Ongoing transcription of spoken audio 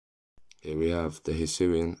Here we have the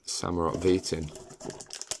Hisuian Samurott V-Tin.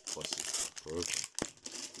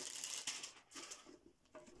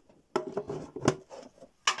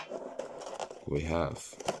 We have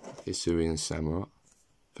Hisuian Samurott,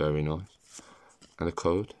 very nice, and a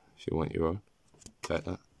code if you want your own. Take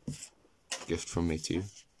that, gift from me to you.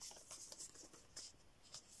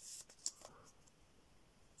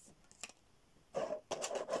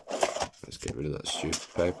 Let's get rid of that stupid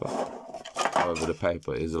paper. However, the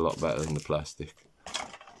paper is a lot better than the plastic.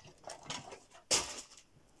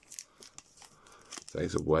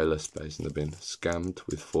 Takes up way less space in the bin. Scammed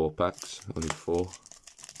with 4 packs, only 4.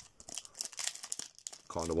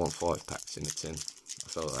 Kind of want 5 packs in a tin. I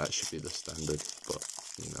felt like that should be the standard, but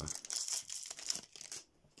you know.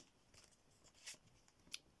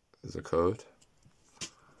 There's a code.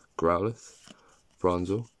 Growlithe,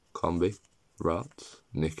 Bronzor, Combi, Rats,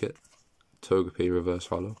 Nickit, Togepi Reverse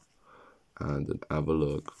Holo, and an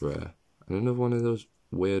Avalugg Rare. And another one of those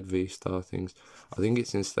weird V-Star things. I think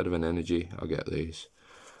it's instead of an energy, I'll get these.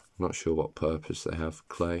 I'm not sure what purpose they have.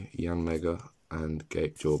 Clay, Yanmega, and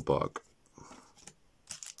Gatejaw Bug.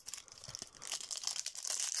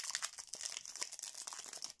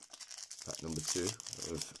 Pack number 2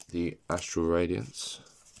 of the Astral Radiance.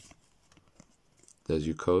 There's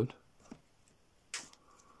your code.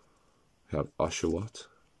 We have Oshawott,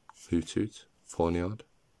 Hoothoot, Pawniard,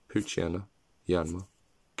 Poochyena, Yanma,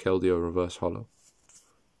 Keldeo Reverse Holo,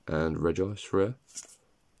 and Regice Rare,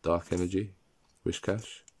 Dark Energy,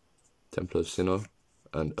 Whiscash, Templar of Sinnoh,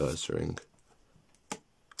 and Ursaring.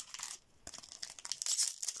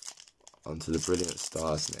 Onto the Brilliant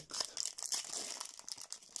Stars next.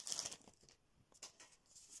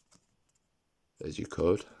 There's your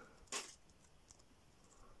code.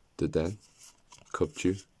 Deden,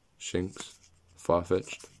 Cubchoo, Shinx,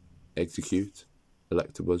 Farfetch'd, Execute,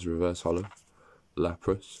 Electabuzz Reverse Holo,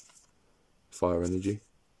 Lapras, Fire Energy,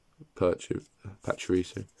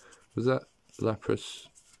 Pachirisu. Was that Lapras?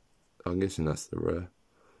 I'm guessing that's the rare.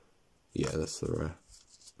 Yeah, that's the rare.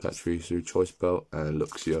 Pachirisu, Choice Belt, and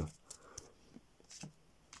Luxio.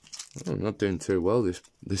 Oh, I'm not doing too well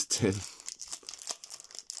this tin.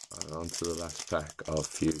 On to the last pack of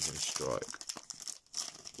Fusion Strike.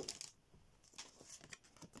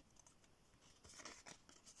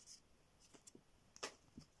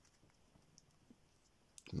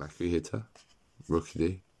 Makuhita,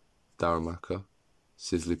 Rookidee, Darumaka,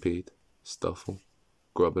 Sizzlipede, Stuffle,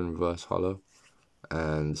 Grubbin Reverse Holo,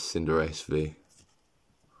 and Cinderace V.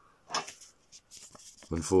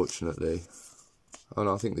 Unfortunately, oh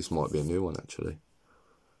no, I think this might be a new one actually.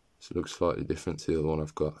 This looks slightly different to the other one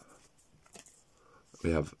I've got.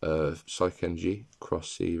 We have Psychic Energy, Cross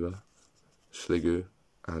Seaver, Sliggoo,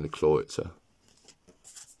 and a Clawitzer.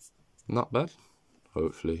 Not bad.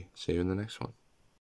 Hopefully, see you in the next one.